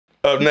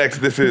Up next,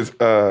 this is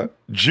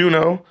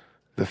Juno,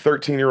 the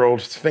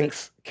 13-year-old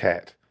Sphinx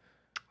cat.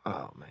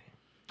 Oh, man.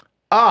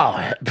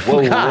 Oh,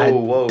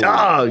 Whoa,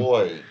 dog.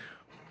 boy.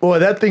 Boy,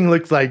 that thing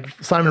looks like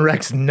Simon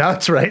Rex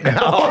nuts right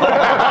now.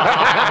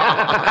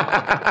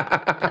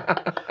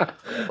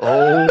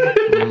 Oh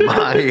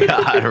my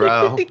God,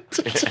 bro.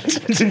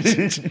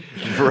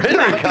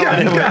 Brenner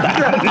coming in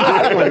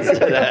with the ones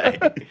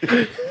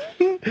today.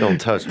 Don't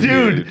touch me.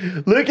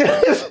 Dude, look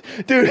at this.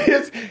 Dude,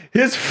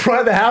 his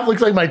front half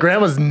looks like my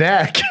grandma's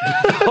neck.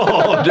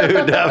 Oh,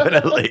 dude,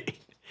 definitely.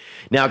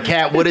 Now,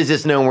 Kat, what is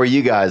this known where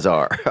you guys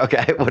are?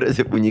 Okay, what is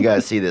it when you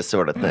guys see this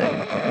sort of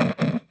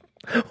thing?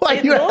 Why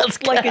It you looks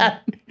ask like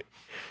that?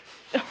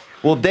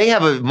 Well, they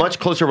have a much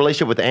closer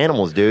relationship with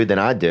animals, dude, than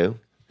I do.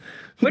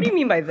 What do you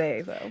mean by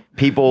they, though?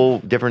 People,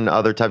 different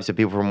other types of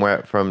people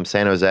from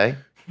San Jose.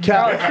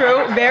 Cat. Oh,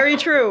 true. Very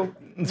true.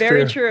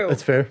 Very Fair. true.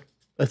 That's fair.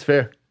 That's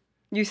fair.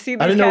 You see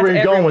these I didn't know cats where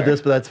you're going with everywhere.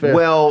 this, but that's fair.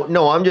 Well,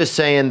 no, I'm just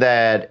saying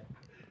that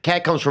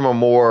Kat comes from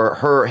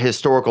her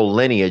historical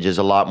lineage is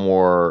a lot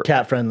more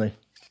Cat friendly.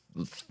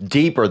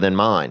 deeper than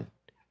mine,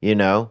 you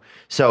know?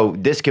 So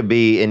this could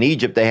be, in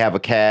Egypt, they have a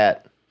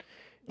cat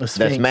A that's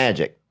sphinx.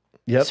 magic.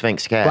 Yep.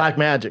 Sphinx cat. Black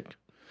magic.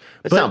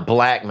 It's not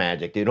black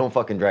magic, dude. Don't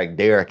fucking drag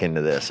Derek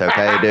into this,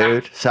 okay,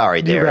 dude? Sorry,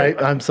 You're Derek.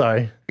 right. I'm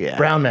sorry. Yeah.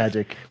 Brown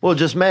magic. Well,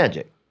 just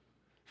magic.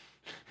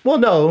 Well,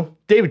 no.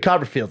 David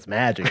Copperfield's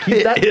magic.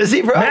 Is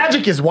he, bro?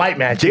 Magic is white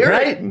magic,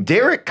 right?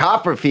 David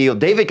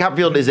Copperfield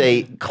is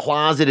a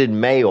closeted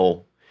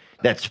male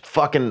that's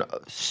fucking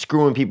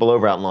screwing people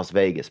over out in Las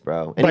Vegas,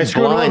 bro. And By he's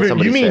screwing blind, over,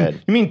 somebody you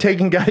said. mean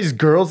taking guys'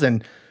 girls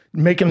and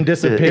making them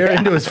disappear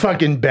into his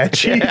fucking bed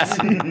sheets?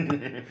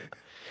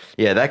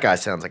 Yeah, that guy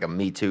sounds like a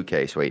Me Too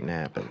case waiting to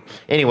happen.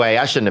 Anyway,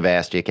 I shouldn't have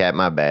asked you, Kat.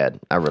 My bad.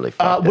 I really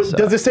fucked this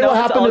Does up. it say No, what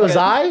it's happened all to his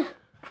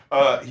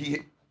good.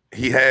 eye?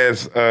 He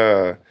has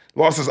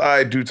lost his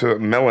eye due to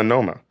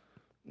melanoma.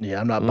 Yeah,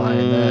 I'm not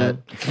buying that.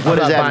 What I'm does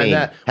not that buying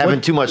mean?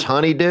 Having too much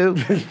honeydew?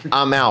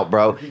 I'm out,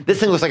 bro. This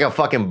thing looks like a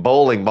fucking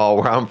bowling ball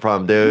where I'm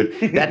from,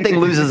 dude. That thing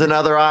loses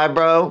another eye,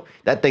 bro.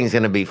 That thing's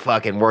gonna be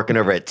fucking working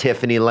over at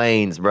Tiffany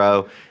Lanes,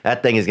 bro.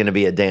 That thing is gonna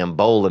be a damn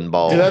bowling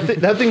ball. Dude,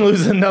 that thing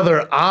loses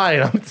another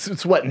eye.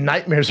 It's what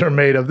nightmares are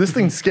made of. This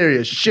thing's scary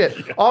as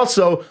shit.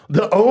 Also,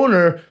 the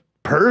owner,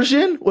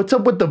 Persian? What's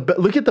up with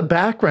look at the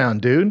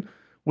background, dude.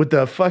 With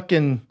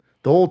the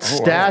old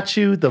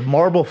statue, the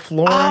marble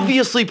flooring.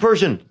 Obviously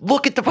Persian.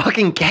 Look at the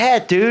fucking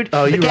cat, dude.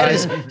 Oh, the you're cat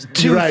right.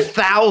 is You're right.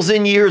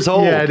 2,000 years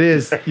old. Yeah, it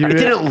is. It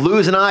didn't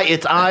lose an eye.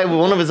 Its eye,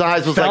 one of his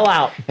eyes was Fell like,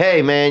 out.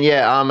 hey, man,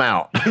 yeah, I'm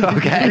out.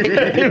 Okay?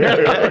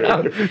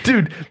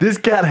 Dude, this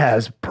cat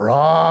has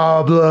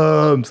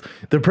problems.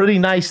 They're pretty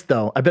nice,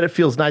 though. I bet it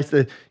feels nice.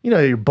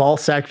 Your ball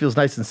sack feels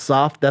nice and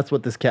soft. That's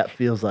what this cat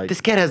feels like.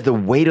 This cat has the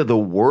weight of the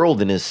world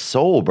in his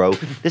soul, bro.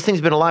 This thing's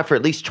been alive for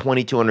at least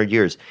 2,200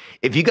 years.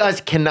 If you guys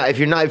cannot, if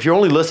you're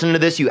only listening to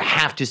this, you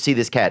have to see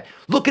this cat.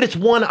 Look at its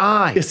one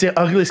eye. It's the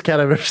ugliest cat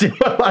I've ever seen in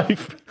my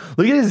life.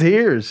 Look at his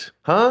ears.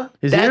 Huh?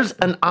 His That's ears?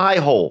 an eye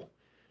hole.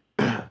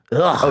 Ugh.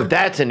 Oh,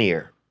 that's an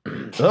ear.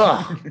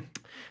 Ugh.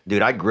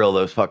 Dude, I grill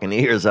those fucking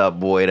ears up,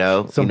 boy,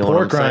 though. Some you know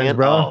pork what I'm rinds, saying?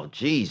 bro. Oh,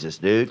 Jesus,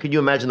 dude. Could you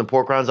imagine the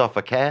pork rinds off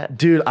a cat?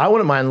 Dude, I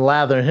wouldn't mind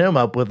lathering him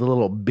up with a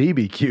little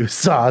BBQ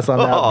sauce on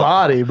that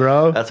body,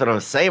 bro. That's what I'm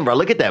saying, bro.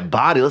 Look at that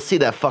body. Let's see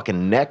that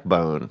fucking neck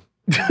bone.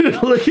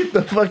 Dude, look at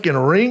the fucking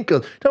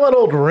wrinkles. Talk about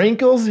old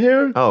wrinkles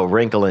here. Oh,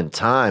 wrinkle in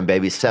time,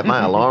 baby. Set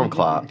my alarm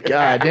clock.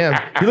 God damn.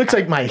 He looks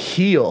like my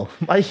heel.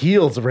 My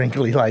heel's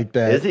wrinkly like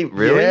that. Is he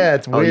really? Yeah,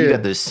 it's weird. Oh, you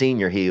got those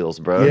senior heels,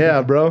 bro.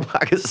 Yeah, bro.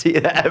 I can see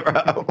that,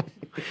 bro.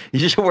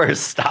 You should wear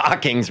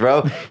stockings,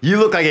 bro. You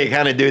look like a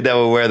kind of dude that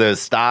would wear those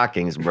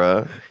stockings,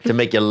 bro, to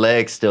make your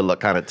legs still look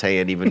kind of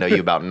tan, even though you're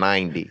about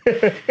 90.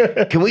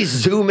 Can we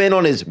zoom in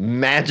on his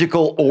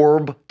magical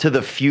orb to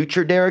the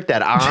future, Derek?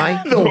 That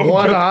eye? The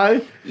one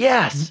eye.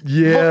 Yes.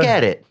 Yeah. Look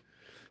at it.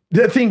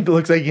 That thing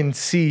looks like you can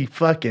see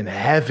fucking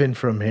heaven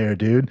from here,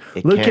 dude.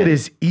 It Look can. at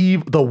his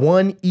the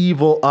one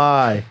evil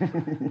eye.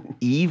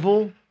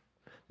 Evil?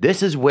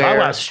 This is Talk where...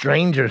 about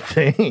Stranger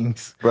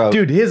Things. Bro.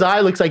 Dude, his eye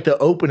looks like the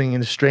opening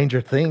in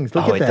Stranger Things.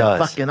 Look Oh, at it that does.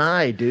 fucking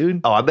eye,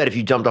 dude. Oh, I bet if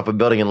you jumped off a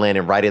building and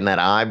landed right in that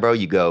eye, bro,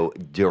 you go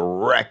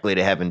directly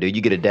to heaven, dude.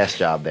 You get a desk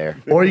job there.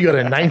 Or you go to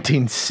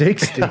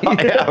 1960.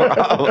 Yeah,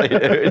 probably,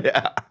 dude.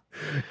 Yeah.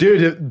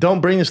 Dude,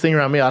 don't bring this thing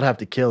around me. I'd have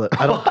to kill it.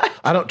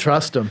 I don't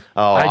trust him.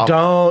 Oh, I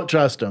don't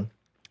trust him.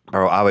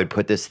 Bro, I would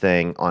put this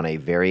thing on a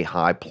very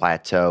high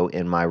plateau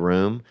in my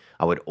room.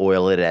 I would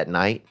oil it at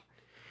night.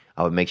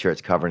 I would make sure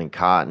it's covered in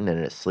cotton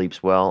and it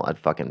sleeps well.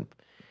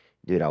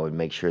 Dude, I would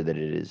make sure that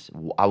it is.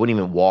 I wouldn't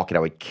even walk it. I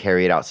would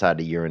carry it outside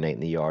to urinate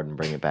in the yard and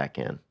bring it back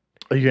in.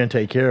 Are you gonna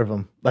take care of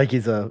him like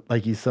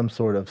he's some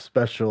sort of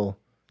special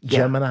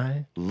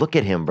Gemini? Look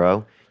at him,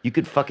 bro. You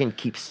could fucking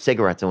keep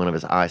cigarettes in one of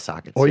his eye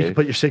sockets. Or you dude. could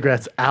put your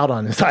cigarettes out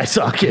on his eye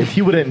socket.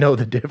 He wouldn't know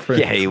the difference.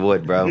 Yeah, he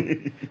would, bro.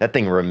 That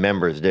thing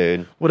remembers,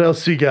 dude. What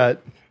else you got?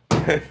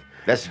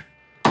 That's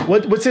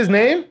What's his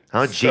name?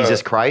 huh?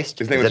 Jesus Christ.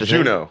 His name that is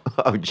Juno.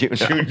 Oh, Juno.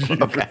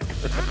 Okay.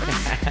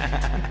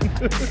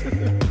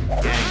 Gang,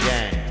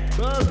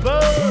 gang.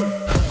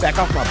 Back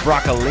off my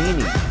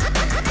broccolini.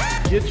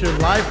 Get your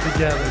life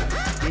together.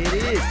 It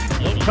is.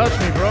 Don't touch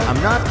me, bro. I'm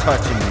not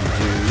touching you,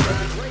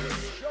 dude.